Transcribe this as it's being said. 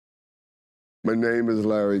My name is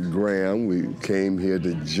Larry Graham. We came here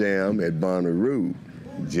to jam at Bonnaroo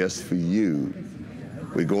just for you.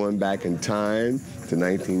 We're going back in time to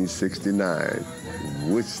 1969,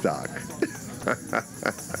 Woodstock.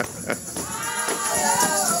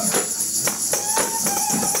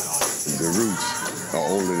 The roots are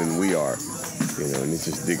older than we are, you know, and it's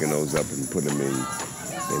just digging those up and putting them in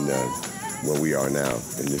where we are now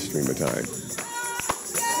in this stream of time.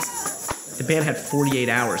 The band had 48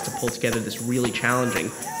 hours to pull together this really challenging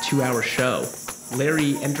 2-hour show.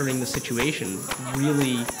 Larry entering the situation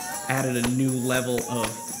really added a new level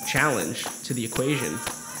of challenge to the equation.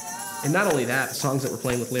 And not only that, the songs that we're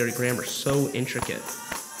playing with Larry Graham are so intricate.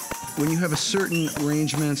 When you have a certain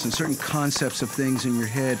arrangements and certain concepts of things in your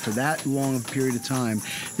head for that long of a period of time,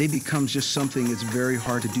 they become just something that's very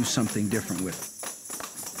hard to do something different with.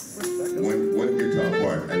 One guitar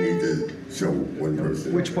part, I need to show one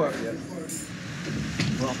person. Which part?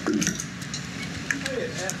 Well,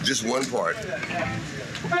 just one part.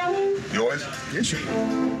 Yours? Yes, sir.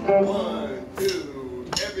 1, 2,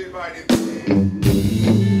 everybody.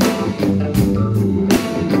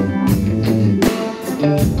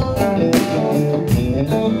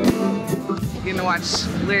 Getting to watch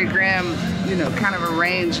Larry Graham, you know, kind of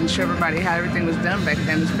arrange and show everybody how everything was done back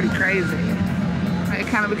then. It's pretty crazy. It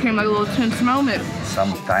kind of became like a little tense moment.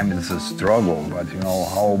 Sometimes it's a struggle, but you know,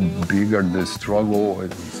 how bigger the struggle,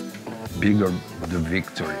 it's bigger the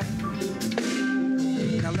victory.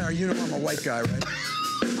 Now, Larry, you know I'm a white guy, right?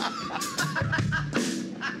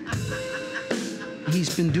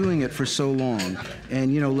 He's been doing it for so long.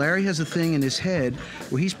 And, you know, Larry has a thing in his head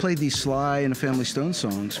where he's played these Sly and the Family Stone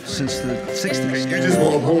songs since the 60s. You just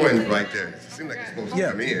want horns right there. It seems like it's supposed to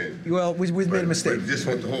come in. Well, we made a mistake. But just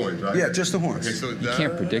want the horns, right? Yeah, just the horns. Okay, so You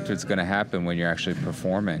can't predict what's going to happen when you're actually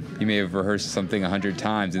performing. You may have rehearsed something 100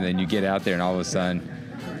 times, and then you get out there, and all of a sudden,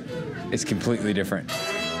 it's completely different.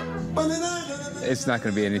 It's not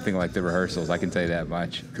going to be anything like the rehearsals, I can tell you that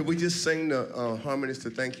much. Could we just sing the harmonies to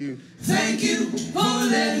thank you? Thank you for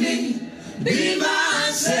letting me be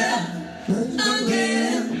myself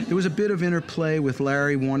again. There was a bit of interplay with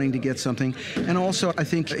Larry wanting to get something, and also I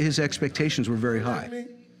think his expectations were very high.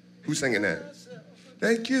 Who's singing that?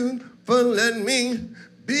 Thank you for letting me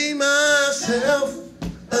be myself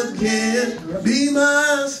again, be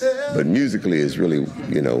myself. But musically is really,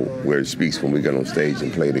 you know, where it speaks when we get on stage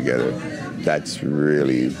and play together. That's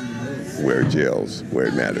really where it gels, where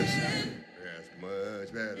it matters. That's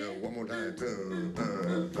much better. One more time.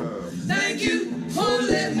 Thank you for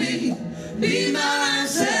letting me be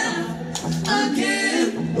myself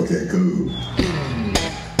again. Okay, cool.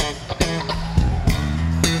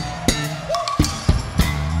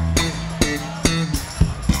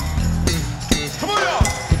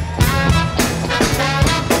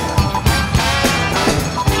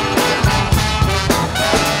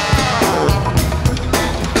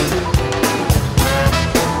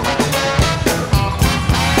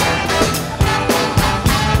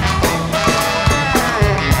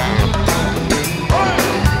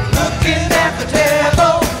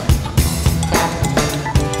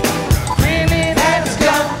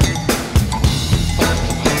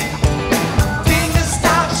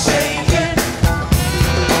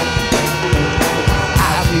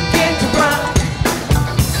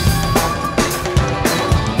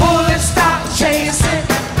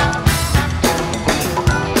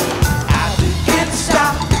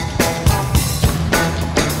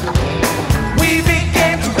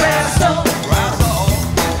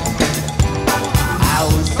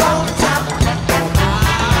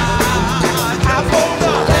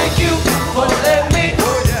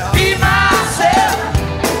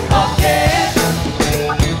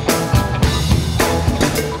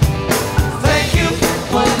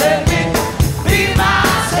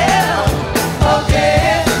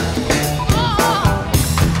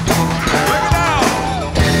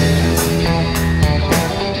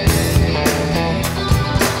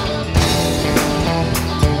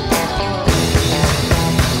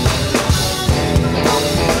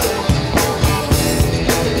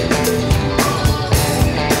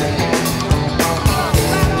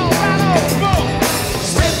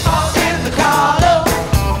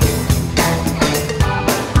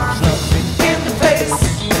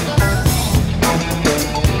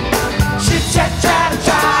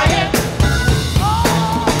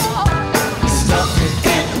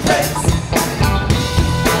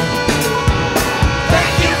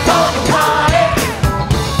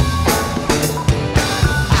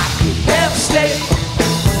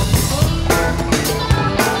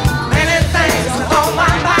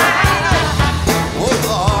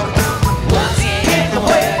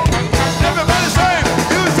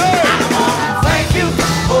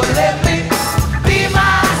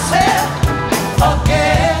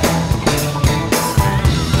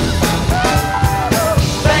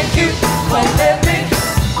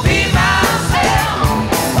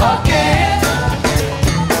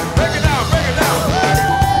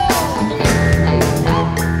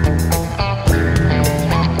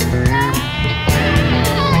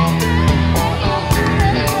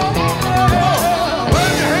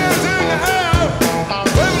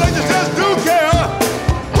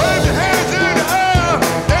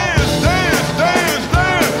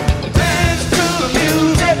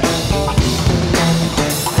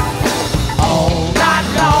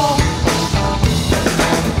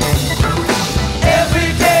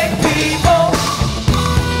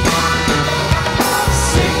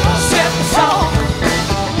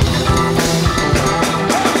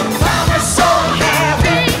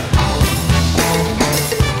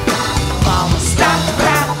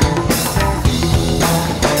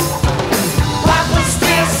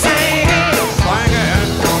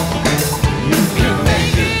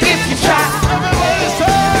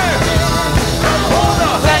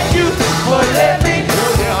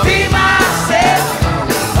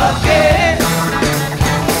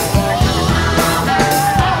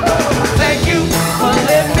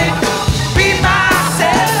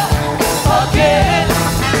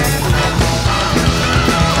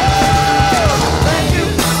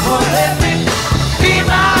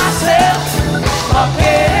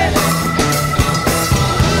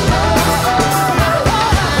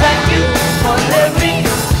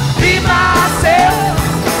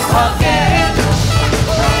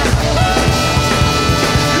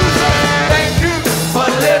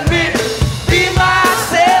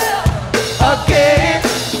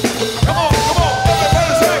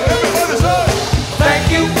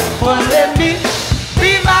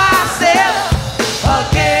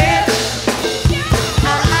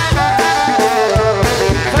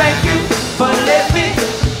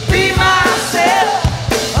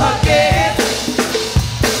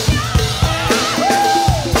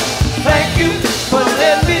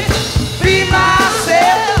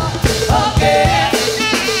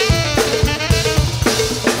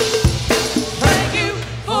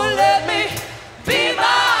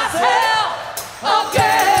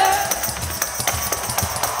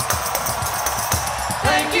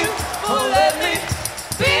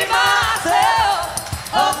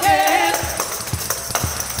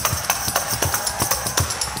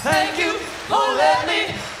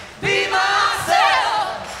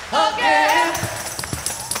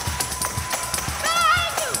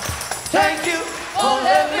 Thank you for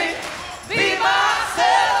letting me be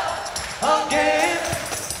myself again.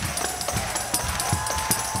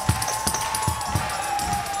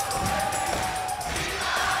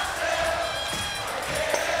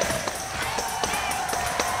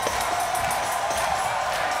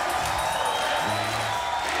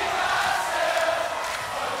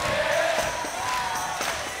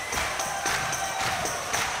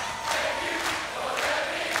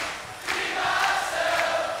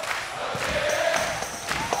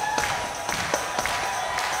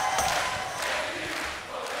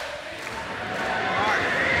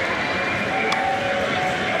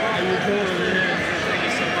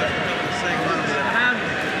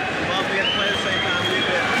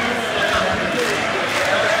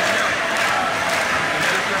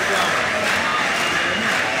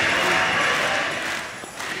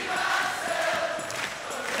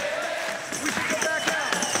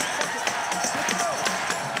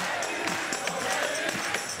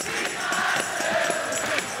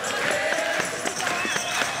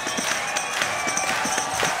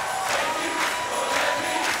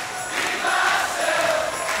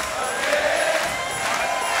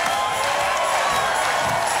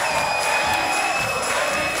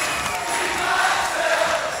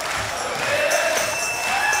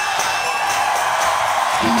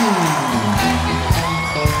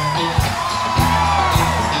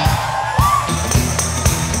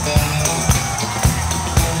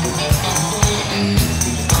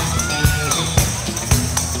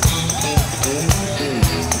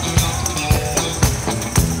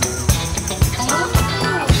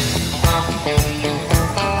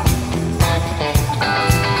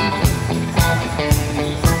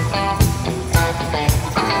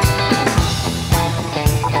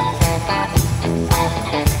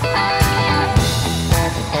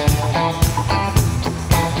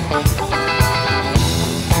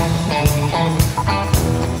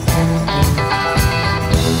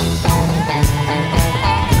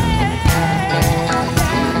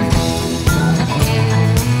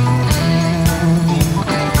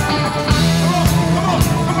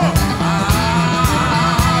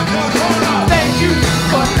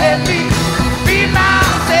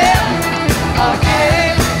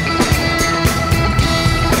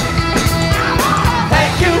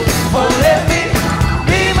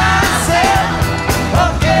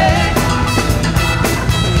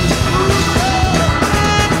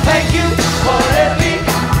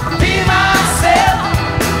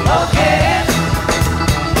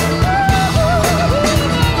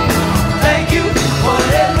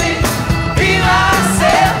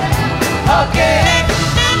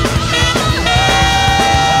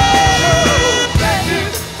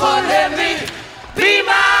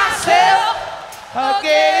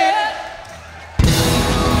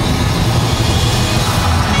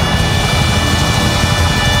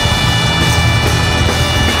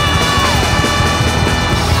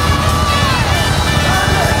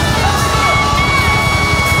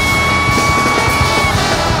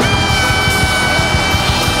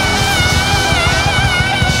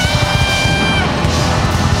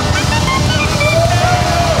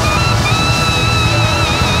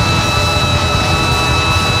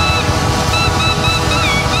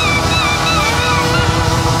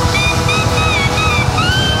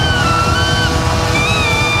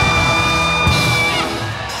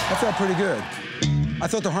 Pretty good. I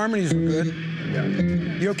thought the harmonies were good. Yeah.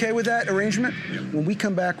 You okay with that arrangement? Yeah. When we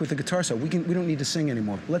come back with the guitar solo, we don't need to sing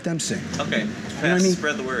anymore. Let them sing. Okay. You know what I mean?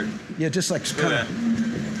 Spread the word. Yeah, just like kind of.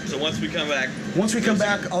 So once we come back. Once we come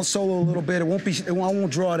back, I'll solo a little bit. It won't be. I won't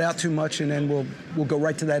draw it out too much, and then we'll go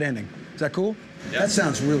right to that ending. Is that cool? Yeah. That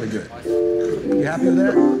sounds really good. You happy with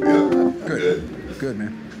that? Yeah. Good. Good,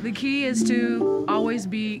 man. The key is to always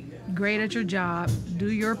be great at your job,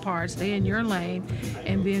 do your part, stay in your lane,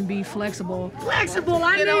 and then be flexible. Flexible!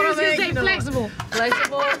 I knew you was gonna say flexible.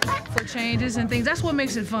 Flexible for changes and things. That's what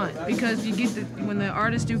makes it fun, because you get when the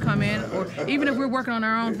artists do come in, or even if we're working on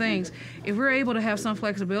our own things, if we're able to have some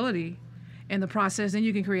flexibility in the process, then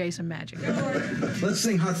you can create some magic. Let's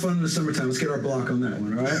sing Hot Fun in the Summertime. Let's get our block on that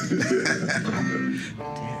one, all right? Dude,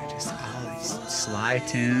 just all these slide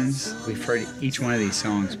tunes. We've heard each one of these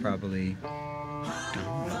songs probably, I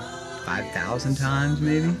don't know, 5,000 times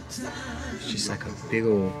maybe. It's just like a big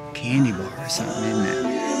old candy bar or something, isn't it?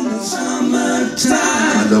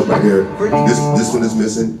 I know right here. This one is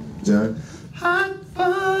missing, John. Hot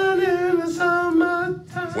fun in the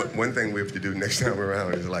summertime. One thing we have to do next time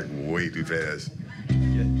around is like way too fast.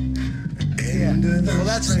 Yeah. Well,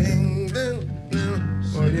 that's it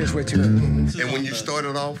is way too. And when you start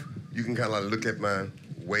it off, you can kind of like look at my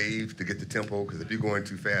wave to get the tempo, because if you're going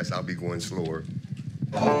too fast, I'll be going slower.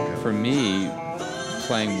 For me,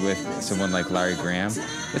 playing with someone like Larry Graham,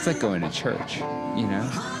 it's like going to church, you know?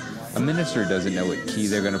 A minister doesn't know what key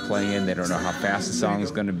they're going to play in. They don't know how fast the song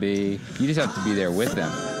is going to be. You just have to be there with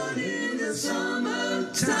them.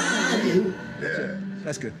 Yeah.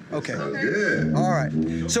 That's good. Okay. Sounds good. All right.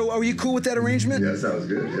 So are you cool with that arrangement? Yeah, sounds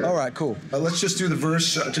good. Yeah. All right, cool. Let's just do the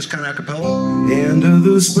verse, just kind of a cappella. End of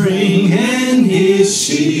the spring, and here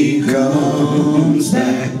she comes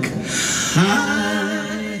back.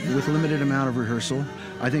 With limited amount of rehearsal,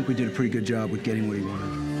 I think we did a pretty good job with getting what he wanted.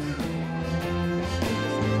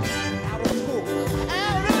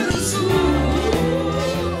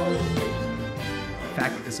 The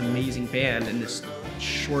fact that this amazing band in this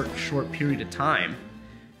short period of time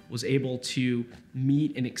was able to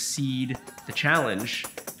meet and exceed the challenge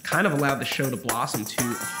kind of allowed the show to blossom to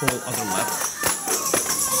a whole other level.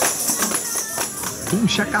 Boom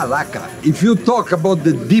shakalaka. If you talk about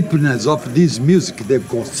the deepness of this music, the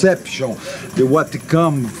conception, the what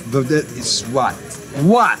come, that is what?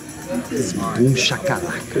 What is boom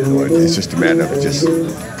shakalaka? It's just a matter of just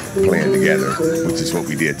playing together, which is what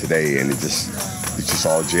we did today, and it's just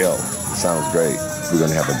all gel. It sounds great. We're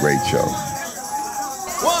gonna have a great show.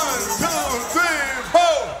 1, 2, 3, 4.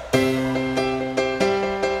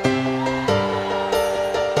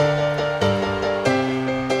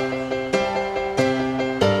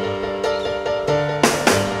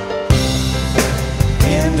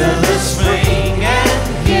 End of the spring,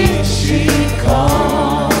 and here she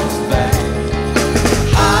comes back.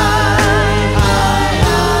 High, high,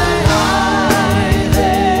 high, high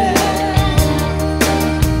there.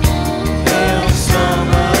 Them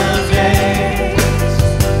summer days,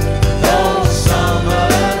 those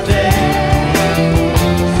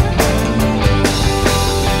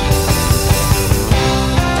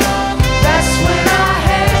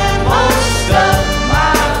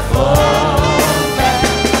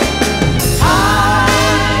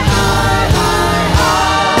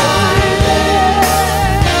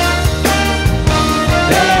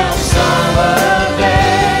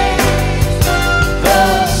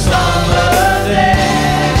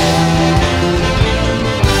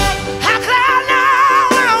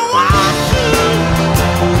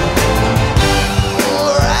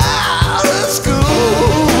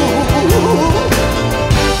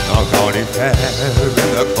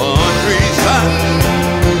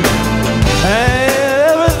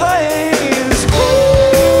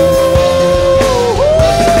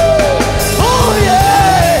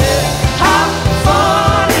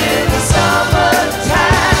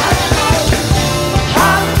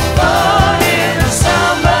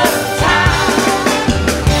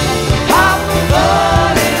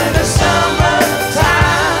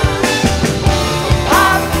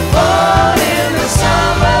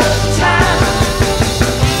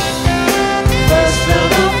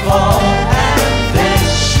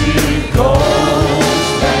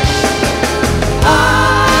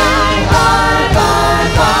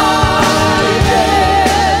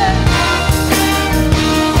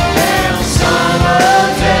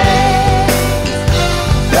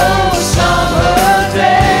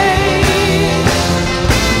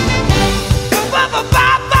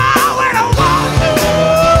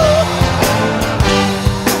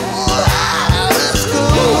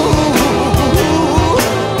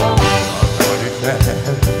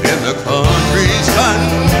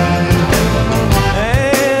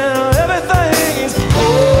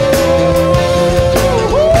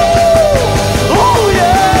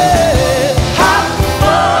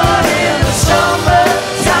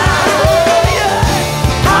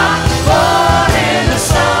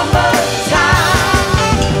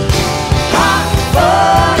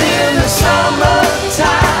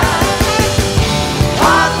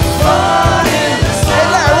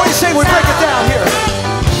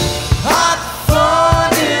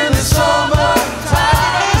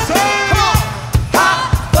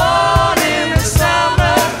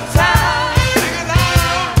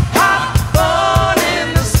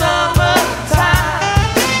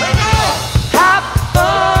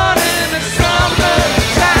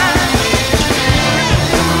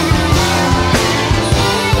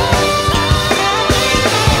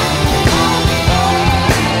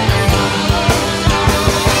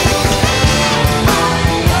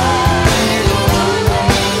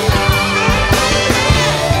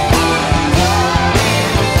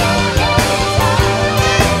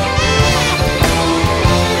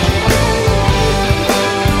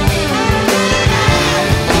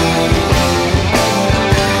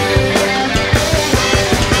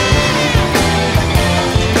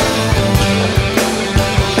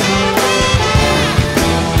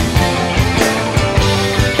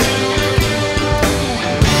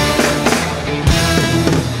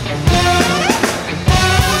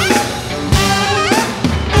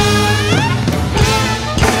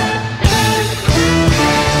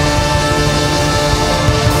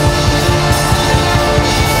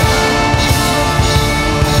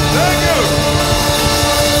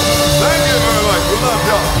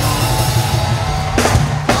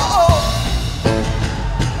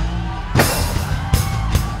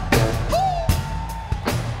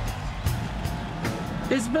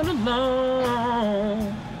It's been a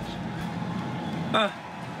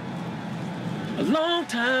long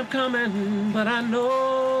time coming, but I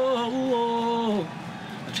know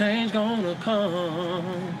a change gonna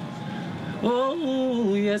come.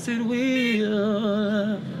 Oh, yes it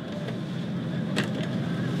will.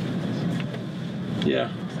 Yeah.